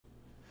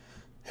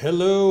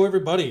Hello,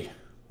 everybody.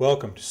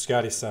 Welcome to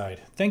Scotty's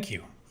Side. Thank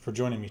you for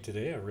joining me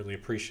today. I really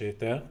appreciate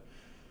that.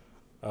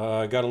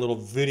 I got a little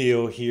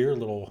video here, a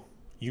little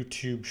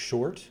YouTube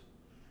short.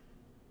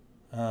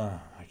 Oh,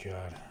 my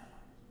God.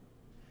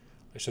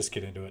 Let's just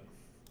get into it.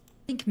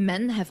 I think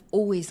men have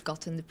always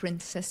gotten the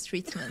princess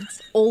treatment.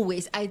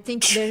 Always. I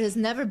think there has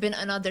never been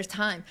another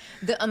time.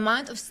 The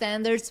amount of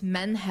standards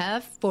men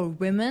have for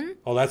women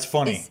that's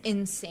funny. Is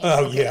insane.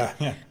 Oh, okay?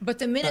 yeah. But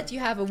the minute you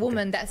have a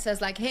woman that says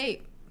like,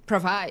 hey,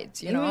 provide,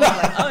 you know,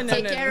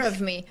 take care of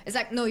me. It's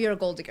like, no, you're a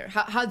gold digger.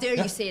 How dare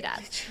you say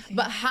that?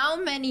 But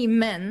how many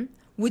men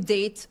would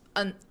date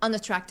an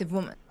unattractive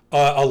woman?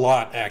 A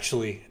lot,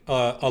 actually.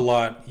 A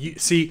lot.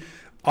 See,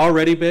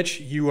 already,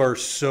 bitch, you are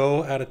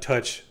so out of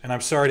touch. And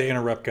I'm sorry to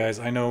interrupt, guys.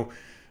 I know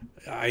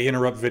I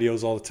interrupt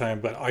videos all the time,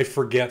 but I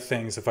forget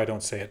things if I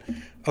don't say it.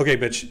 Okay,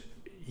 bitch,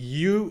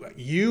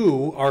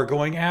 you are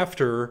going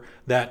after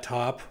that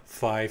top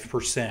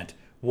 5%,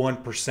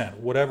 1%,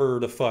 whatever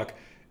the fuck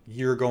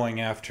you're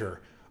going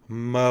after.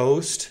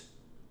 Most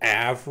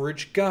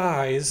average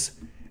guys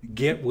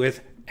get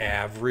with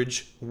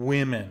average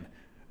women.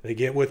 They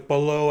get with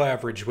below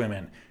average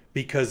women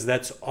because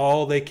that's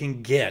all they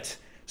can get.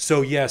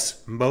 So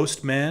yes,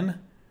 most men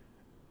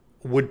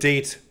would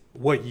date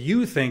what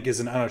you think is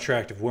an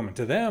unattractive woman.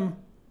 To them,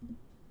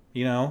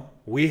 you know,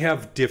 we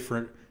have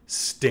different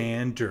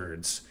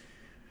standards.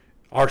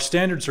 Our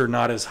standards are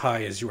not as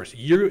high as yours.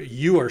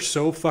 You are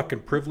so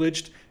fucking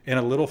privileged and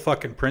a little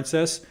fucking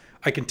princess.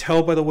 I can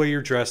tell by the way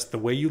you're dressed, the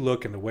way you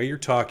look, and the way you're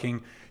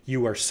talking.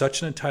 You are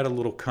such an entitled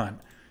little cunt.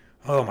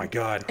 Oh my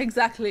God.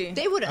 Exactly.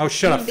 They wouldn't. Oh,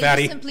 shut up,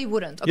 fatty. They simply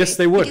wouldn't. Okay? Yes,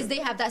 they would. Because they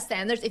have that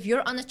standard. If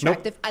you're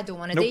unattractive, I don't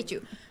want to date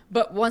you.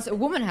 But once a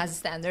woman has a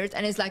standard,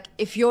 and it's like,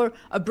 if you're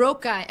a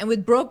broke guy, and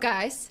with broke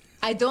guys,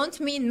 I don't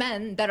mean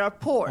men that are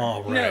poor.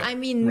 Oh, right. No, I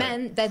mean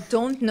men that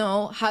don't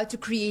know how to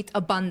create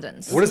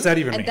abundance. What does that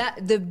even mean?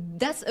 And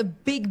that's a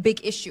big,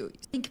 big issue.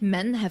 I think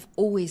men have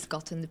always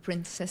gotten the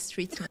princess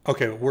treatment.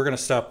 Okay, we're going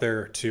to stop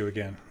there too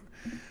again.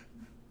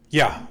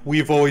 Yeah,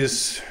 we've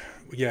always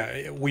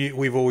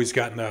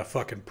gotten the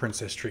fucking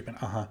princess treatment.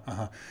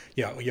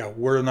 Yeah,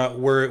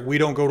 we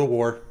don't go to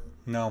war.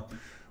 No.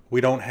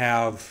 We don't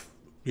have,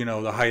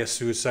 the highest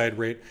suicide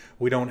rate.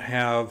 We don't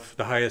have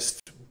the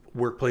highest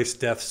workplace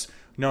deaths.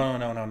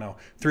 No.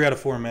 3 out of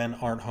 4 men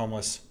aren't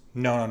homeless.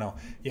 No.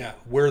 Yeah,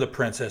 we're the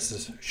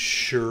princesses.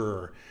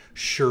 Sure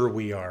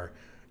we are.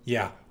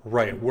 Yeah,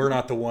 right. We're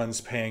not the ones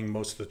paying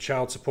most of the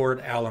child support,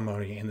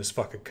 alimony in this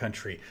fucking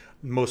country.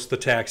 Most of the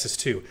taxes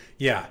too.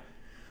 Yeah,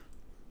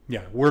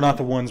 we're not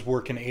the ones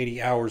working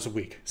 80 hours a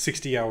week,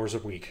 60 hours a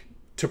week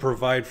to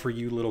provide for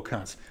you little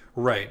cunts.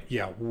 Right,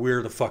 yeah,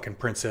 we're the fucking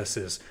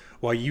princesses.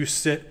 While you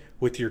sit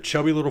with your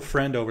chubby little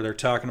friend over there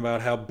talking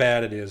about how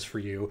bad it is for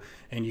you,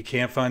 and you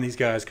can't find these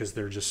guys because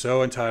they're just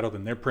so entitled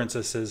and they're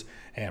princesses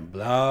and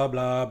blah,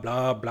 blah,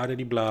 blah, blah,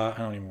 diddy, blah. I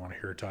don't even want to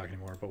hear her talk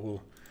anymore, but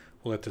we'll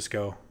let this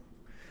go.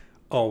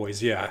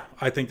 Always, yeah.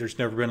 I think there's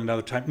never been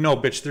another time. No,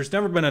 bitch, there's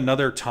never been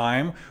another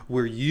time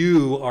where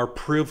you are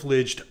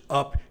privileged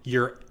up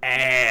your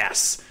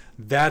ass.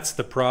 That's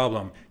the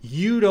problem.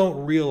 You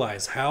don't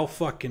realize how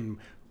fucking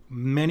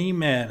many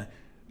men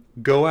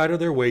go out of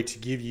their way to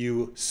give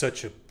you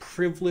such a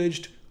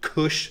privileged,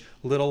 cush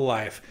little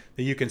life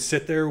that you can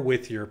sit there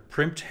with your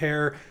primped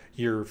hair,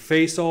 your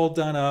face all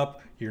done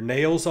up, your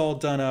nails all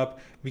done up,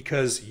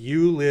 because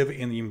you live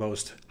in the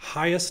most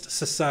highest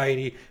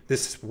society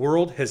this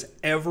world has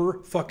ever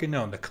fucking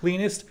known. The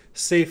cleanest,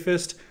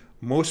 safest,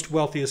 most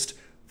wealthiest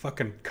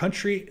fucking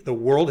country the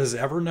world has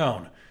ever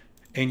known.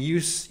 And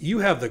you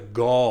have the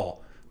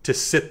gall to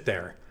sit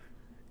there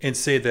and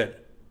say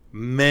that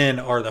men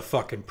are the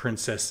fucking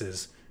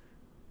princesses.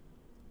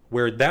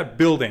 Where that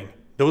building,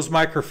 those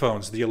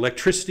microphones, the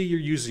electricity you're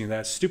using,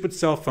 that stupid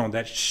cell phone,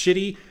 that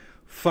shitty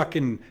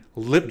fucking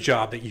lip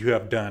job that you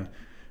have done,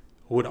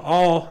 would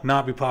all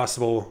not be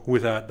possible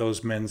without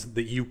those men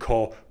that you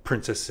call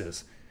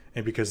princesses.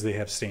 And because they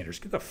have standards.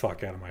 Get the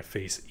fuck out of my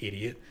face,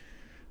 idiot.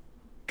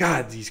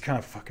 God, these kind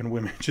of fucking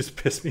women just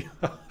piss me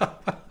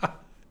off.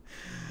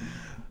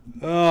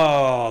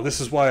 Oh,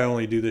 this is why I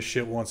only do this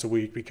shit once a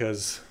week,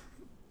 because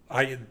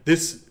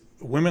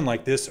women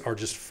like this are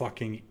just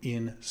fucking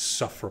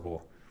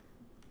insufferable.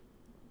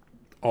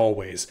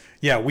 Always.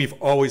 Yeah, we've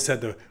always had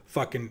the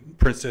fucking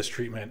princess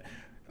treatment.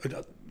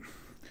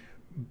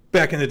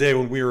 Back in the day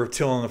when we were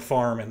tilling the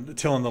farm and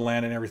tilling the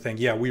land and everything,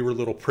 yeah, we were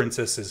little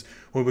princesses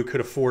when we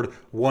could afford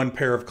one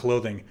pair of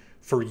clothing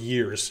for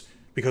years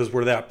because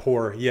we're that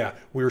poor. Yeah,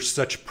 we were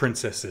such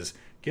princesses.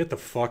 Get the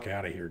fuck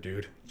out of here,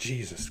 dude.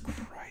 Jesus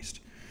Christ.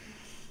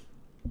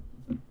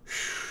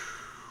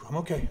 I'm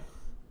okay.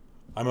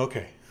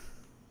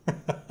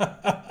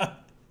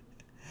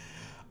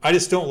 I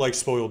just don't like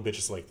spoiled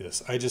bitches like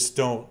this. I just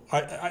don't.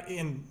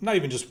 And not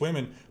even just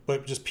women,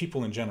 but just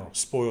people in general,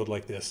 spoiled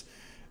like this.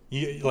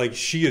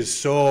 She is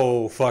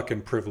so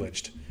fucking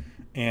privileged,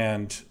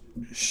 and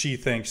she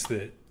thinks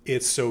that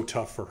it's so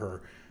tough for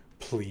her.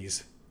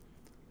 Please,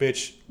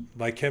 bitch,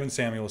 like Kevin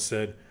Samuel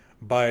said,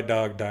 buy a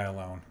dog, die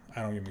alone.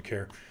 I don't even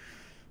care.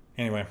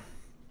 Anyway,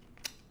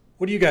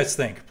 What do you guys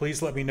think?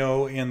 Please let me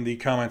know in the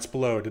comments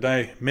below. Did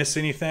I miss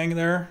anything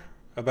there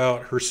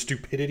about her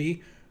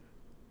stupidity,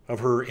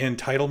 of her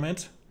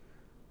entitlement?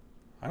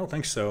 I don't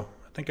think so.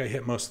 I think I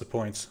hit most of the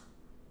points.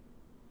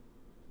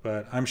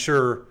 But I'm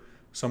sure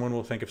someone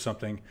will think of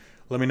something.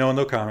 Let me know in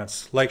the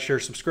comments. Like, share,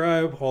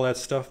 subscribe, all that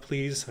stuff,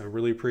 please. I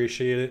really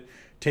appreciate it.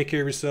 Take care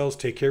of yourselves.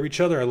 Take care of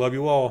each other. I love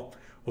you all.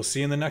 We'll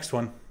see you in the next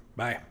one.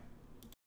 Bye.